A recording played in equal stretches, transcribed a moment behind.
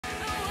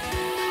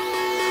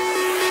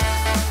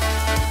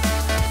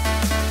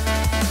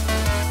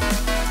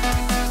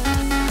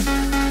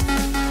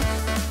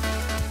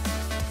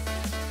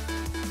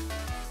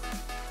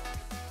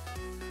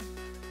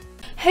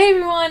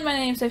my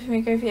name is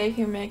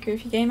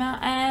ℓιkє gamer,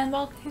 and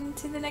welcome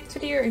to the next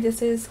video.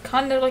 This is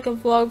kind of like a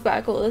vlog, but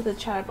I call it the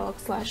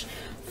ChatterBox slash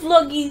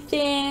vloggy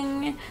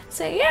thing.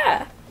 So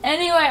yeah.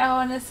 Anyway, I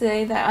want to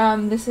say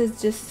that this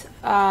is just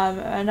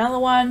another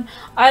one.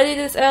 I did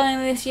this earlier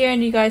this year,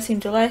 and you guys seem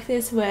to like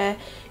this, where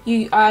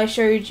I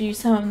showed you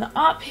some of the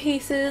art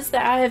pieces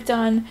that I have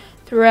done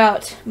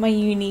throughout my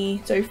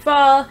uni so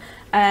far,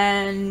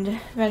 and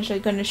eventually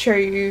going to show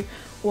you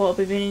what I'll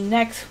be doing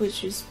next,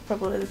 which is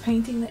probably the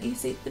painting that you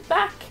see at the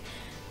back,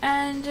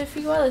 and a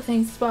few other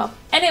things as well.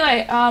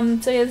 Anyway,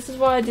 so yeah, this is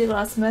what I did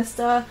last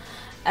semester,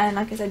 and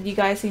like I said, you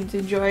guys seem to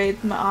enjoy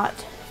my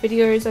art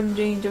videos I'm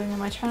doing on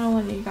my channel,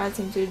 and you guys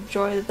seem to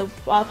enjoy the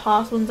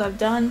past ones I've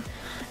done.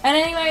 And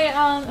anyway,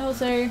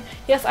 also,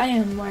 yes, I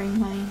am wearing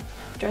my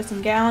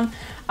dressing gown.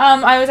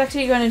 I was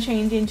actually going to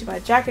change into my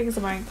jacket because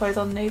I'm wearing clothes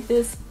underneath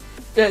this,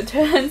 but it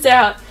turns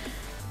out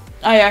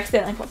I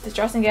accidentally put this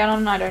dressing gown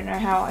on. I don't know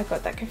how I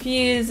got that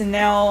confused, and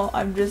now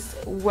I'm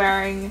just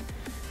wearing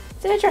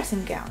the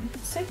dressing gown.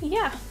 So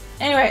yeah.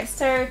 Anyway, let's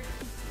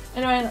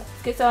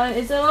get started.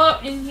 It's a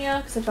lot in here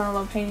because I've done a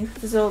lot of paintings.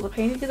 This is all the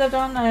paintings I've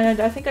done, and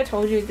I think I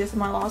told you this in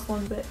my last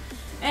one, but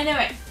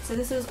anyway, so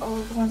this is all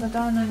of the ones I've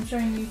done. I'm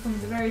showing you from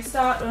the very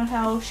start on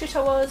how shit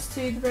I was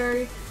to the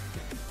very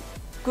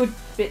good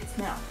bits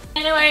now.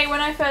 Anyway, when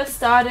I first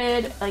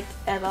started, like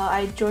ever,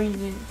 I joined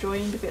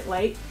a bit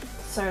late.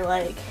 So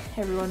like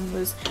everyone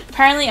was,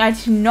 apparently I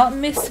did not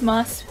miss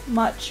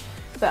much,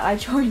 but I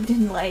joined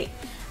in late.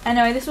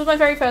 Anyway, this was my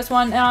very first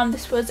one.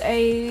 This was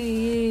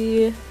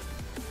a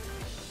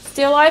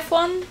still life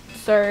one,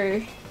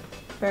 so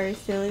very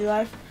silly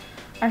life.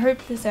 I hope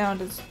the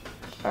sound is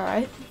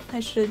alright. I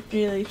should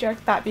really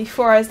check that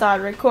before I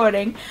started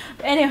recording.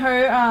 But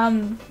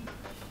anyhow,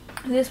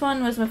 this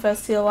one was my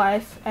first still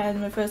life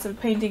and my first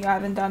painting I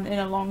haven't done in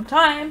a long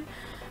time.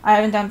 I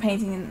haven't done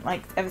painting in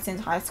like ever since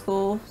high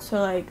school,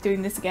 so like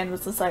doing this again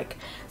was just like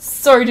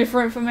so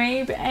different for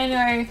me. But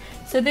anyway,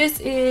 so this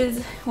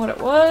is what it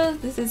was,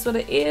 this is what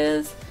it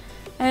is,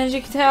 and as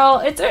you can tell,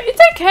 it's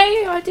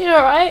okay, I did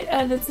alright,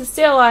 and it's a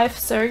still life,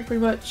 so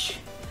pretty much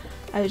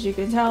as you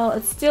can tell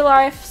it's still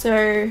life.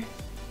 So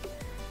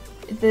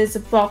there's a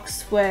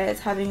box where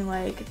it's having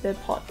like the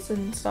pots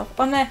and stuff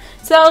on there.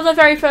 So that was my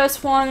very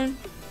first one.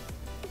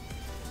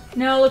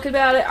 Now look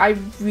about it, I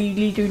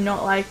really do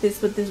not like this,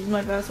 but this was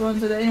my first one.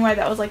 So anyway,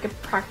 that was like a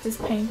practice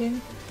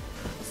painting.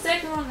 The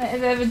second one that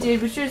I've ever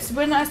did, which was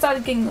when I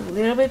started getting a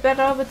little bit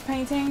better with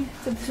painting.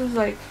 So this was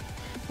like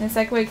in the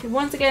second week.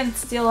 Once again,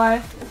 still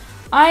life.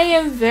 I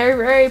am very,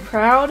 very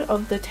proud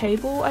of the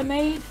table I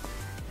made.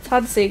 It's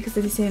hard to see because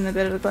if you see in a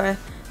bit of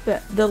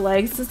the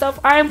legs and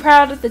stuff. I am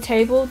proud of the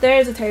table. There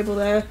is a table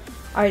there.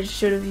 I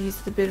should have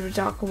used a bit of a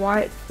darker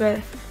white, but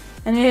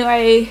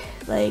anyway,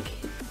 like,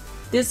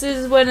 this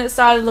is when it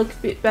started to look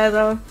a bit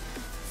better.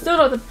 Still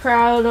not that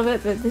proud of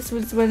it, but this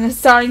was when it's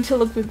starting to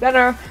look a bit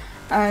better.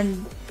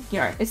 And, you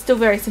know, it's still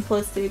very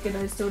simplistic, and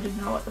I still didn't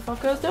know what the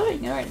fuck I was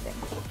doing or anything.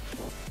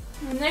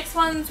 The next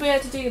ones we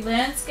had to do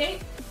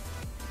landscape.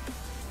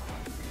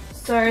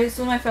 So this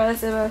was my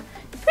first ever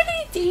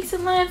pretty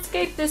decent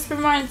landscape. This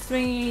reminds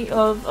me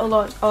of a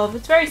lot of,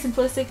 it's very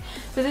simplistic,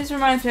 but this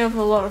reminds me of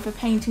a lot of a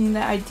painting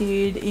that I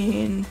did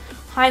in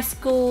high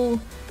school.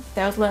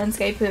 That was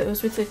landscape, but it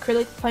was with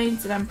acrylic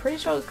paints, and I'm pretty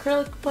sure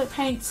acrylic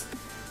paints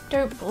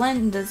don't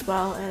blend as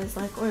well as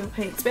like oil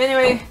paints. But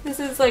anyway, this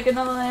is like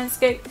another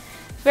landscape,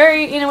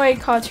 very in a way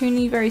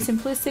cartoony, very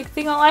simplistic.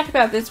 Thing I like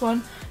about this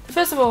one,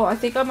 first of all, I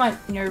think I might,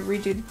 you know,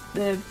 redo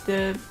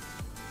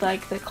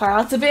the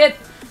clouds a bit.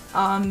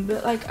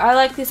 But like I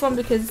like this one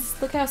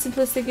because look how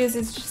simplistic it is.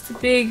 It's just a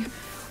big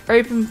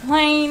open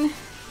plain,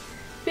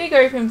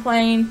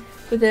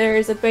 but there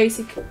is a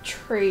basic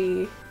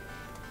tree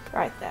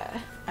right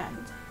there, and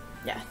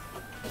yeah,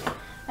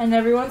 and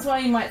every once in a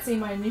while you might see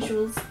my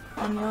initials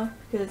on here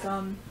because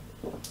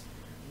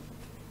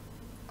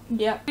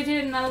yeah, we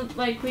did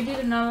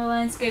another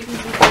landscape. We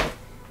did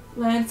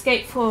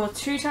landscape for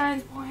 2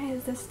 times. Why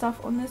is there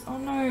stuff on this? Oh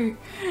no,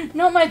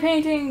 not my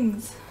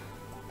paintings.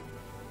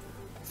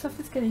 Stuff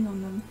is getting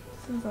on them.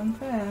 This is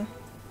unfair.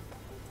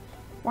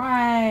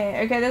 Why?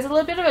 Okay, there's a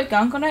little bit of a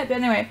gunk on it, but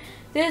anyway,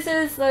 this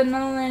is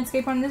another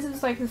landscape one. This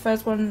is like the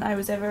first one I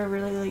was ever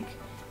really like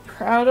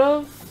proud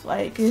of.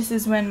 Like, this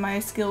is when my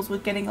skills were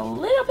getting a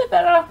little bit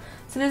better.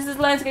 So this is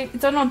landscape.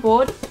 It's on my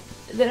board,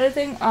 the other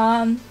thing.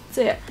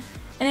 So yeah,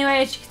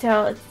 anyway, as you can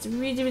tell, it's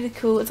really, really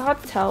cool. It's hard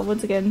to tell,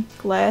 once again,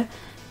 glare,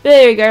 but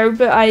there you go.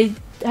 But I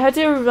had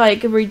to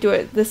like redo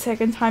it the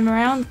second time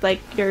around, like,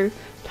 you know,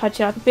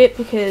 touch it up a bit,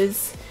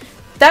 because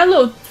that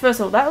little, first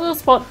of all, that little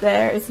spot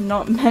there is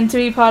not meant to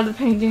be part of the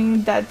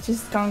painting. That's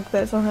just gunk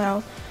that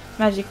somehow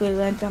magically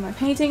landed on my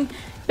painting.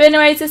 But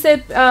anyway, as I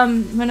said,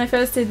 when I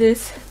first did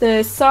this,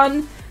 the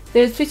sun,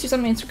 there's pictures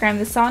on my Instagram,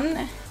 the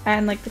sun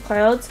and like the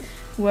clouds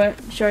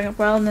weren't showing up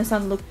well, and the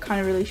sun looked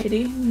kind of really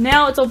shitty.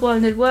 Now it's all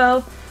blended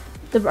well.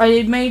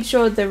 I made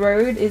sure the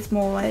road is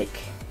more like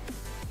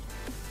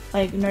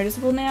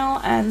noticeable now,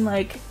 and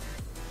like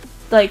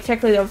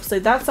technically obviously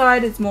that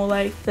side is more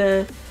like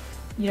the,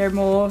 you know,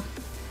 more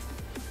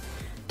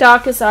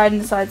darker side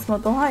and the side's more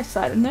the light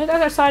side. And the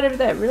other side over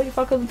there really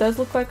fucking does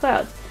look like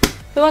clouds.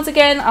 But once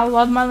again, I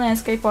love my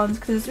landscape ones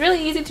because it's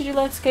really easy to do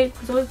landscape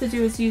because all you have to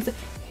do is you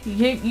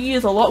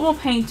use a lot more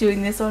paint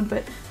doing this one,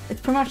 but it's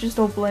pretty much just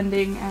all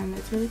blending and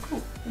it's really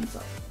cool and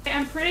stuff.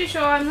 I'm pretty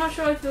sure, I'm not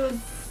sure if it was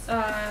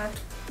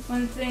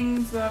one of the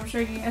things that I'm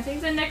showing you. I think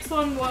the next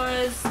one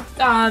was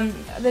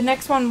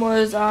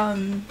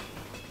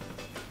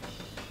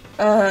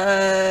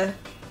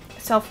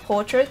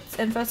self-portraits.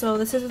 And first of all,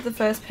 this is the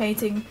first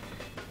painting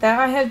that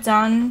I have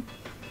done.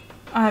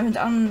 I haven't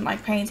done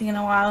like painting in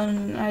a while,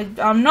 and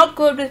I'm not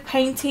good with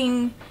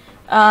painting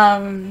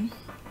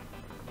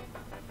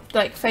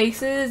like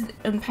faces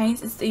and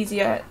paints. It's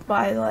easier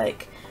by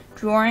like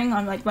drawing.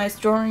 I'm like, my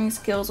drawing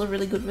skills are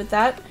really good with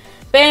that.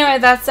 But anyway,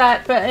 that's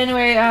that. But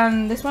anyway,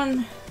 this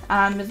one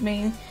was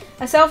me,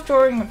 a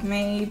self-drawing of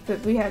me, but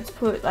we had to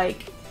put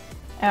like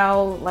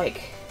our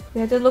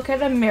we had to look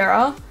at a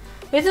mirror.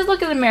 We had to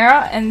look at a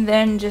mirror and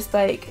then just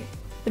like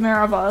the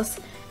mirror of us,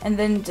 and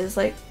then just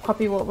like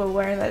copy what we're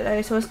wearing that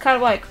day. So it's kind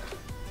of like,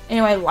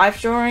 anyway, life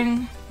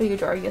drawing, but you're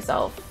drawing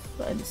yourself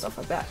and stuff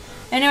like that.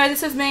 Anyway,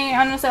 this is me.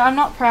 Honestly, I'm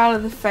not proud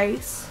of the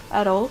face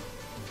at all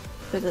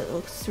because it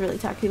looks really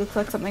tacky. It looks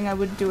like something I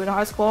would do in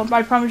high school. But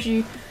I promise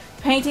you,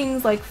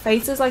 paintings like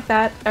faces like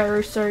that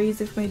are so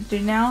easy for me to do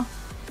now.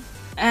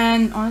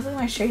 And honestly,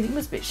 my shading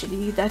was a bit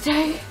shitty that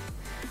day.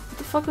 What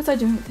the fuck was I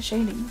doing with the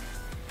shading?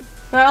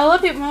 But I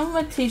love it.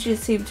 My teachers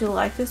seem to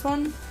like this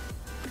one.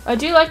 I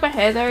do like my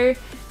hair though,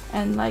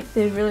 and like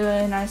the really,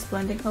 really nice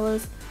blending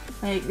colors.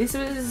 Like this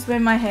was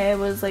when my hair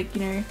was like,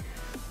 you know,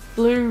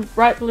 blue,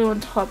 bright blue on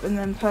top and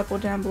then purple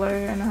down below,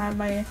 and I had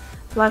my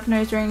black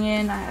nose ring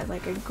in. I had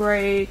like a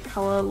grey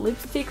colour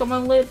lipstick on my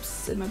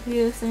lips and my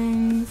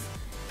piercings,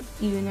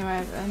 even though I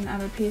have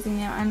another piercing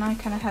now, and I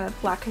kind of had a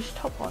blackish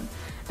top on.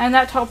 And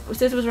that top,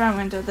 this was around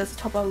winter, that's a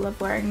top I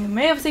love wearing. You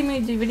may have seen me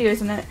do videos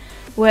in it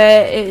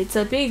where it's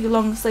a big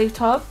long sleeve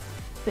top,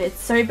 but it's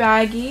so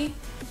baggy.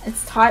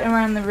 It's tight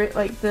around the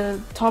like the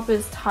top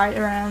is tight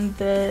around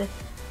the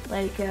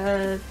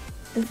the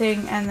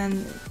thing, and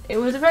then it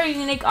was a very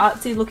unique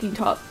artsy looking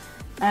top,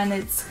 and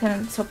it's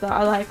kind of the top that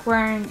I like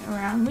wearing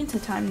around winter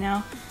time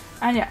now.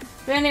 And yeah,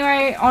 but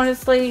anyway,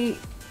 honestly,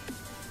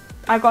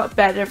 I got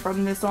better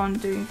from this on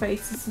doing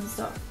faces and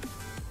stuff.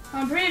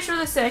 I'm pretty sure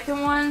the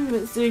second one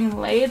was doing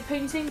layered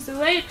painting. So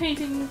layered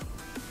painting,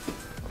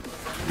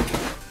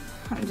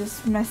 I'm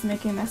just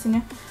making a mess in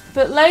here.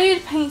 But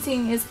layered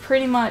painting is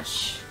pretty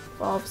much,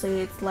 well,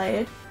 obviously it's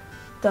layered.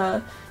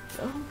 Oh,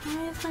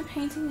 why is my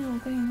painting all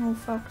getting all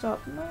fucked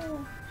up?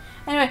 No.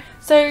 Anyway,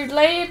 so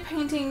layered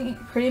painting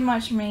pretty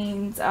much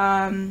means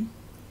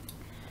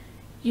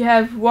you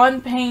have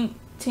one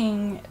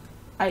painting,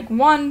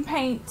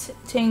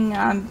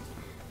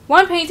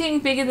 one painting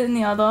bigger than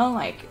the other,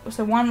 like,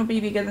 so one will be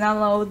bigger than the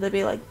other, there'll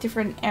be like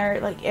different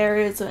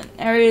areas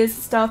and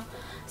stuff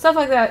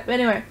like that. But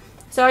anyway,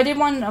 so I did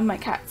one of my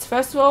cats.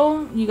 First of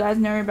all, you guys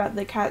know about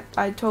the cat.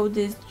 I told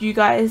you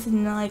guys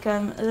in like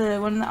one of the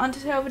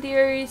Undertale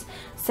videos,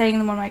 saying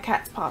that one of my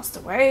cats passed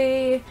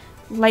away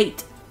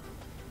late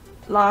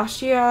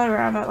last year,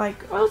 around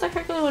like, well, it was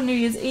actually on New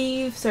Year's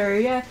Eve. So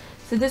yeah,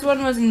 so this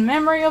one was in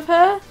memory of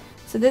her.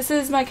 So this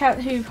is my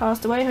cat who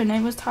passed away. Her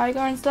name was Tiger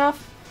and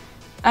stuff.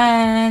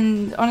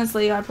 And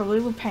honestly, I probably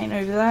would paint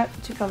over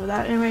that to cover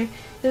that. Anyway,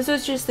 this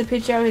was just the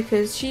picture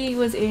because she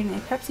was in a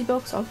Pepsi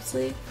box,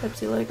 obviously,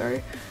 Pepsi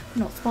logo,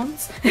 not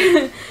spons.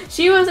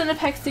 She was in a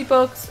Pepsi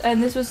box,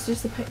 and this was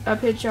just a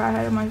picture I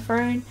had on my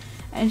phone,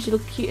 and she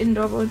looked cute and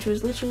adorable, and she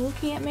was literally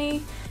looking at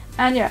me.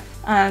 And yeah,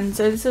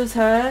 so this was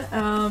her.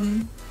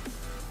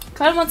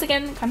 Kind of once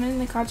again, kind of in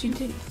the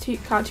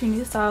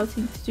cartoony style,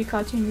 to do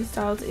cartoony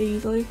styles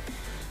easily.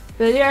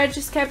 But yeah,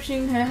 just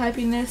capturing her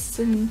happiness,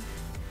 and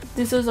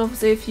this was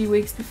obviously a few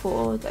weeks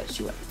before that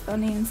she went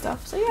funny and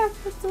stuff. So yeah,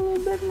 that's a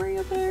little memory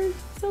of her.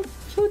 So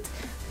cute.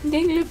 And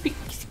then a little bit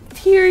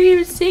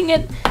teary seeing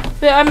it.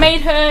 But I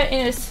made her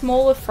in a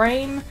smaller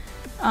frame.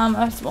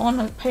 I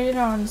painted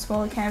her on a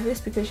smaller canvas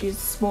because she's a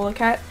smaller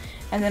cat.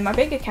 And then my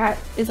bigger cat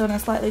is on a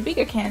slightly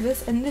bigger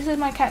canvas. And this is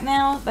my cat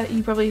now that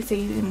you probably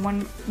see in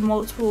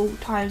multiple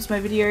times my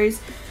videos.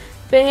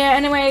 But yeah,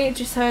 anyway,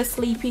 just her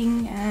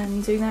sleeping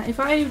and doing that. If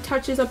I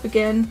touch this up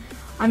again,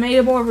 I made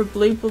it more of a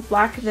blue with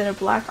black than a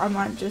black. I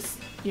might just,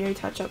 you know,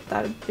 touch up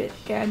that a bit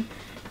again.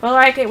 But I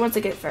like it once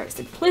it gets very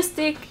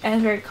simplistic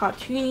and very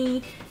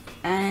cartoony,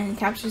 and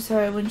captures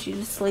her when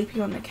she's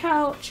sleeping on the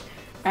couch,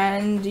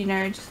 and, you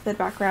know, just the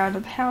background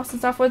of the house and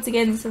stuff. Once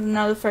again, this is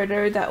another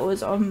photo that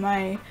was on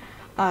my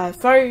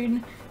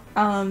phone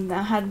that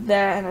I had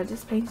there, and I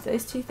just painted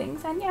those two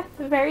things, and yeah,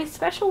 they're very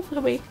special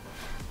for me.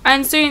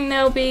 And soon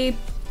they'll be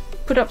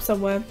put up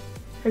somewhere,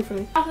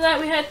 hopefully. After that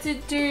we had to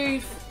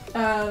do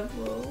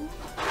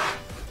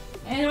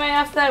anyway,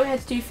 after that we had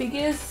to do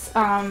figures. So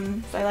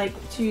I like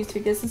to use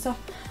figures and stuff,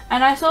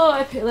 and I saw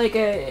a black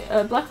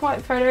and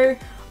white photo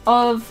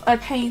of a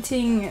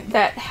painting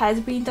that has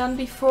been done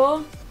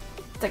before.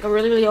 It's like a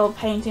really, really old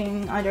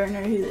painting. I don't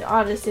know who the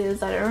artist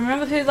is. I don't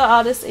remember who the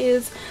artist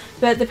is,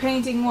 but the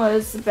painting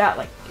was about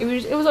like, it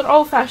was an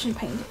old-fashioned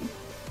painting.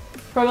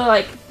 probably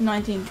like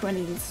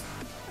 1920s,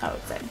 I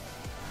would say.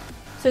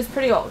 So it's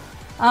pretty old.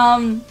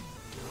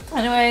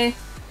 Anyway,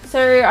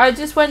 so I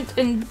just went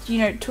and, you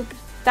know, took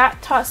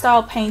that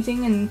style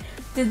painting and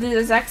did the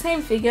exact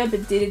same figure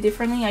but did it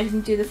differently. I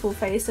didn't do the full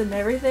face and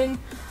everything.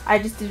 I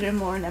just did it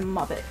more in a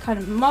Muppet,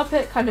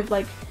 kind of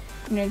like,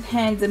 you know,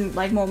 hands and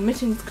like more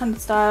mittens kind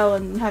of style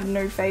and have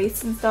no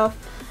face and stuff,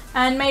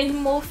 and made him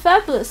more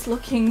fabulous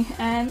looking.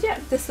 And yeah,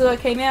 this is what it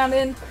came out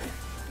in.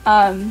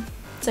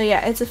 So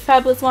yeah, it's a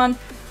fabulous one.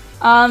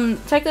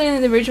 Technically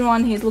in the original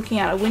one he's looking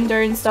out a window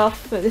and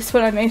stuff, but this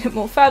one I made it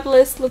more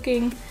fabulous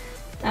looking.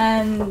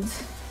 And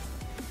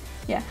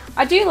yeah,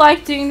 I do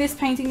like doing this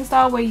painting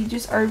style where you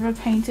just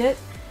overpaint it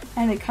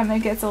and it kind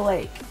of gets a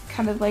like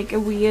kind of like a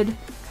weird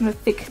kind of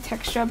thick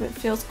texture, but it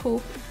feels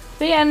cool.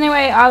 But yeah,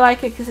 anyway, I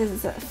like it because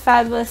it's a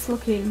fabulous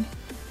looking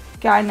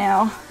guy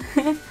now.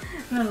 And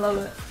I love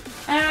it.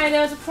 Anyway,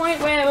 there was a point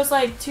where it was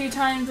like 2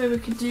 times where we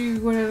could do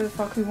whatever the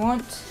fuck we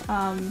want,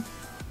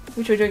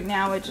 which we're doing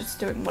now. We're just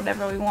doing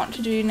whatever we want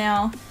to do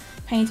now,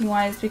 painting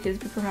wise, because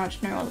we pretty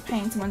much know all the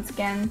paints. Once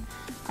again,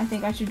 I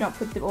think I should not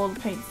put all the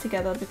paints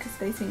together because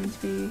they seem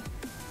to be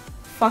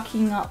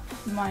fucking up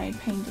my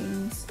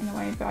paintings in a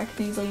way, but I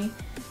can easily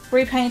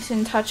repaint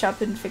and touch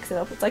up and fix it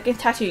up. It's like a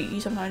tattoo,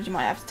 sometimes you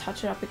might have to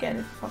touch it up again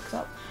if it fucks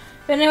up.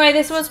 But anyway,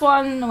 this was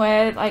one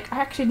where, like,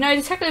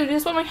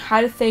 this one we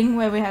had a thing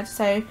where we had to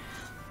say,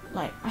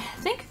 like, I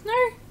think,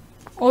 no,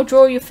 or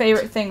draw your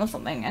favorite thing or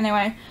something.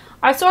 Anyway,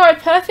 I saw a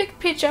perfect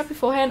picture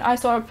beforehand. I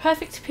saw a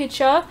perfect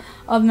picture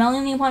of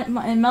Melanie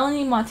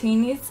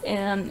Martinez,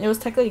 and it was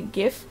technically a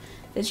GIF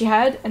that she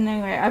had. And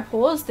anyway, I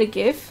paused the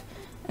GIF,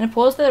 and I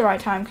paused at the right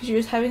time because she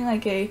was having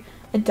like a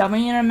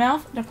dummy in her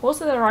mouth. And I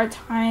paused at the right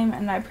time,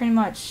 and I pretty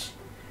much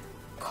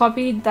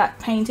copied that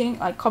painting,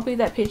 like copied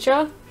that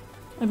picture,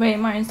 and made it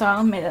my own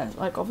style, and made it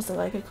like obviously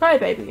like a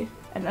crybaby,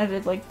 and I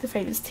did like the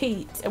famous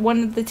tears,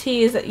 one of the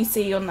tears that you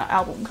see on the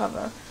album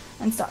cover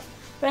and stuff.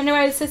 But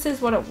anyways, this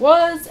is what it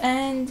was,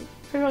 and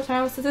pretty much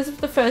how. So this is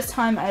the first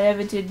time I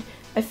ever did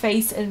a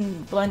face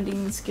and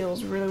blending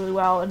skills really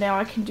well, and now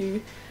I can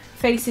do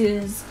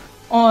faces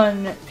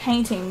on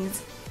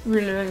paintings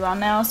really well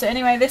now. So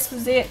anyway, this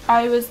was it.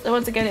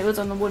 Once again, it was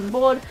on the wooden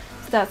board.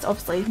 So that's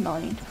obviously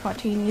Melanie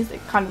Martinez.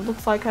 It kind of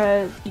looks like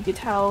her. You could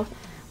tell.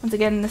 Once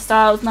again, the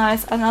style is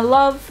nice, and I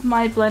love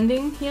my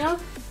blending here.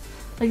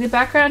 Like the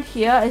background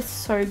here is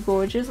so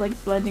gorgeous,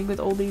 like blending with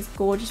all these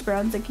gorgeous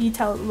browns. Like you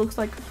tell it looks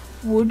like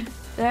wood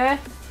there,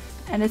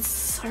 and it's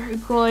so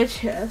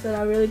gorgeous, and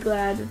I'm really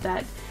glad of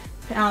that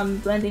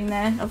blending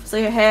there.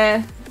 Obviously her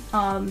hair,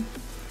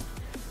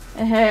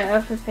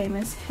 her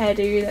famous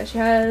hairdo that she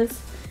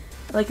has,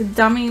 like a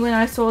dummy. When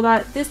I saw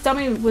that, this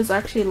dummy was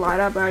actually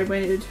lighter, but I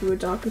went into a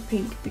darker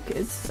pink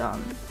because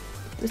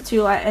it was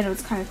too light and it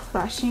was kind of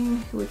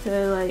clashing with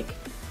the like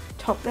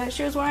top that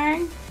she was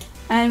wearing.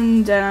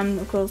 And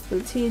of course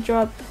the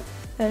teardrop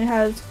that it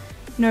has,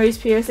 nose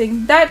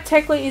piercing, that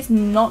technically is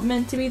not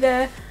meant to be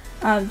there.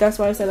 That's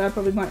why I said I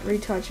probably might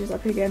retouch this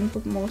up again,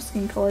 put more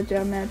skin color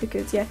down there,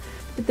 because yeah,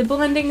 but the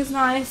blending is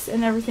nice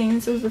and everything.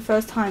 This was the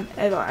first time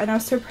ever, and I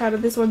was so proud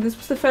of this one. This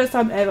was the first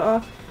time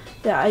ever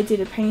that I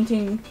did a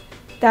painting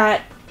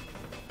that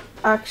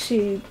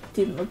actually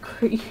didn't look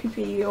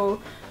creepy, or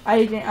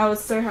I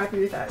was so happy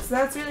with that. So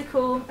that's really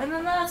cool. And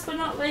then last but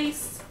not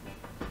least,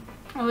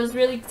 I was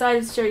really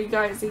excited to show you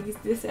guys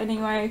this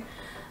anyway.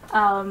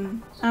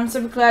 I'm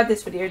super glad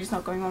this video is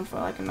not going on for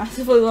like a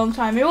massively long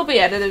time. It will be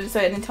edited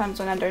so any times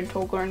when I don't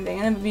talk or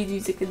anything, and there will be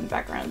music in the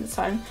background this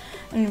time,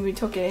 and we'll be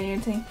talking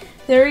anything.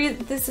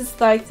 This is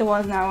like the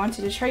one that I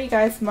wanted to show you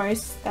guys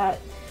most, that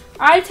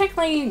I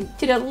technically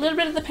did a little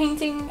bit of the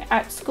painting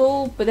at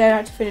school, but then I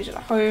had to finish it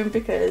at home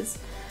because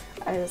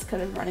I was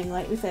kind of running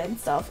late with it and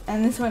stuff.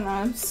 And this one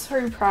I'm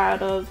so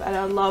proud of, and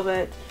I love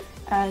it.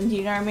 And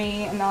you know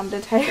me, an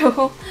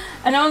Undertale.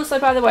 And honestly,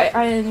 by the way,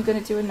 I am going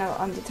to do another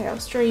Undertale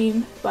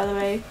stream, by the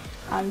way.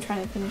 I'm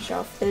trying to finish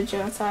off the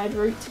genocide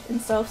route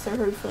and stuff, so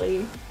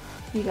hopefully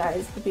you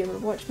guys will be able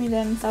to watch me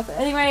then and stuff. But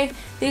anyway,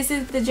 this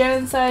is the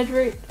genocide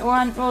route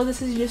one. Well, this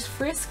is just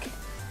Frisk.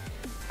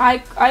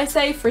 I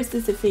say Frisk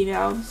is a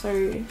female,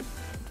 so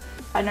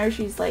I know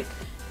she's like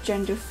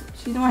gender,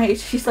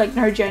 she's like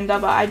no gender,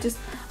 but I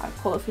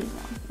call her female.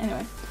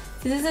 Anyway,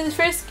 so this is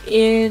Frisk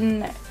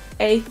in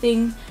a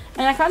thing.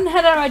 And I kind of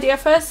had an idea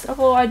first of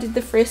all. I did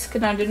the Frisk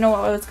and I didn't know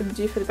what I was going to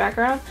do for the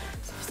background.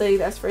 So obviously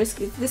that's Frisk.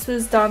 This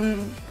was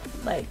done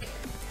like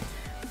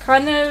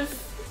kind of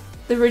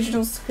the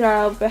original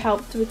style, but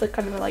helped with the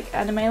kind of like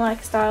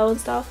anime-like style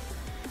and stuff.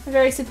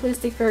 Very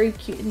simplistic, very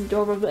cute and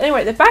adorable. But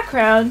anyway, the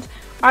background,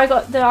 I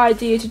got the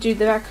idea to do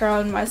the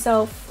background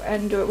myself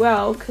and do it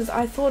well because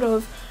I thought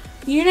of,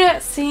 you know,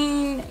 that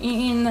scene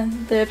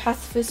in the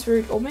pacifist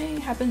route, or maybe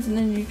it happens in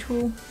the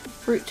neutral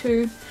route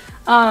too.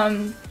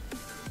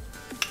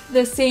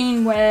 The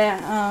scene where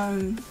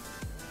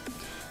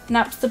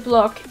Napster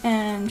Block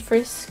and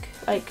Frisk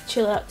like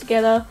chill out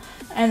together,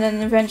 and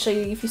then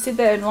eventually if you sit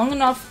there long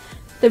enough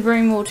the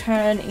room will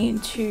turn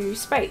into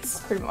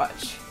space pretty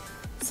much.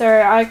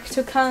 So I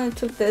kind of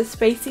took the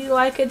spacey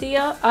like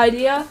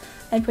idea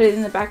and put it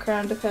in the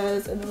background of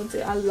hers, and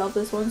I love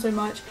this one so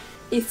much.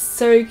 It's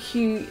so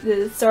cute,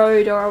 it's so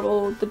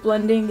adorable, the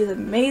blending is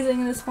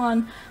amazing in this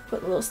one,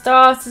 put the little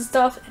stars and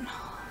stuff, and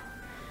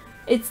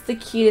it's the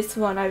cutest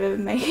one I've ever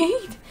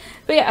made.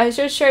 But yeah, I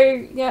just show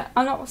you, yeah,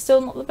 I'm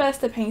still not the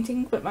best at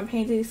painting, but my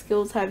painting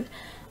skills have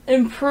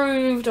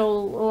improved a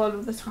lot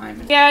of the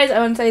time. Guys, I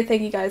want to say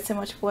thank you guys so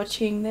much for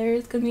watching. There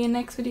is going to be a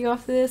next video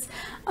after this.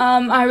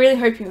 I really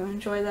hope you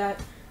enjoy that.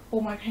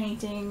 All my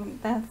painting,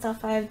 that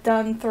stuff I have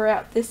done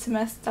throughout this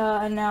semester,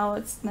 and now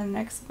it's the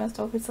next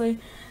semester obviously.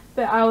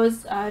 But I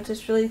was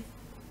just really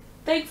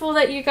thankful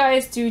that you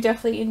guys do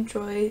definitely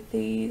enjoy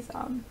these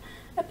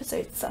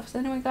episode stuff. So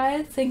anyway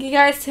guys, thank you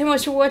guys so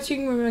much for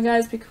watching. Remember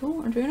guys, be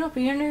cool and do not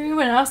be new,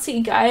 and I'll see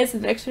you guys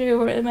in the next video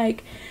we're gonna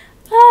make.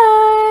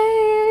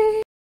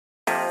 Bye!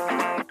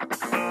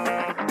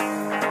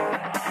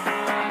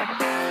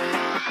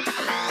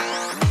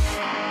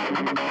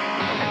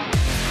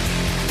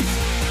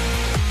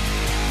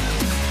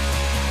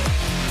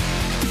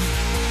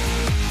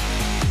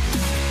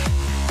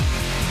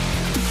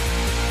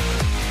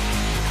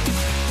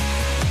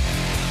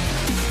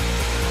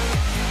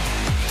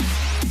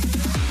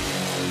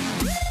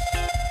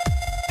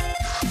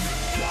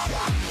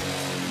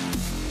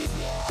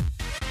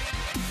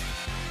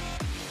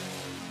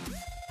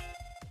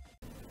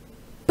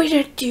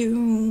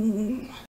 Doom.